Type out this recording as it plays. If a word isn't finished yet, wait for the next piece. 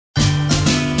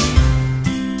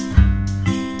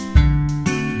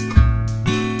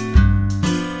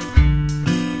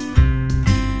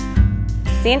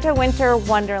Santa Winter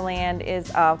Wonderland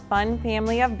is a fun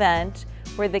family event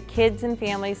where the kids and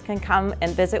families can come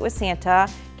and visit with Santa,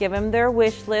 give him their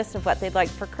wish list of what they'd like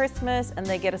for Christmas, and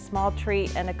they get a small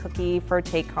treat and a cookie for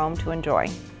take home to enjoy.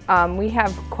 We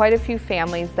have quite a few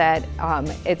families that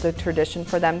it's a tradition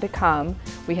for them to come.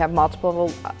 We have multiple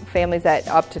families that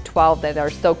up to 12 that are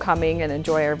still coming and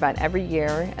enjoy our event every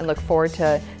year and look forward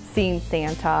to seeing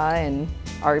Santa and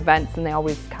our events, and they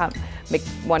always make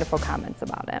wonderful comments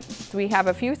about it. So we have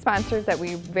a few sponsors that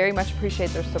we very much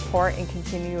appreciate their support and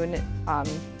continuing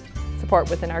support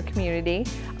within our community.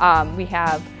 We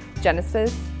have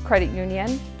Genesis Credit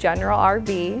Union, General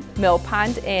RV, Mill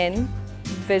Pond Inn,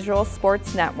 Visual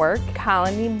Sports Network,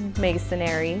 Colony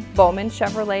Masonry, Bowman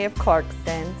Chevrolet of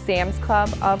Clarkston, Sam's Club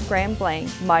of Grand Blanc,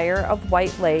 Meyer of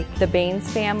White Lake, the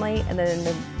Baines family, and then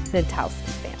the Nitowski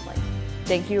family.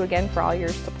 Thank you again for all your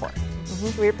support.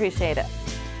 We appreciate it.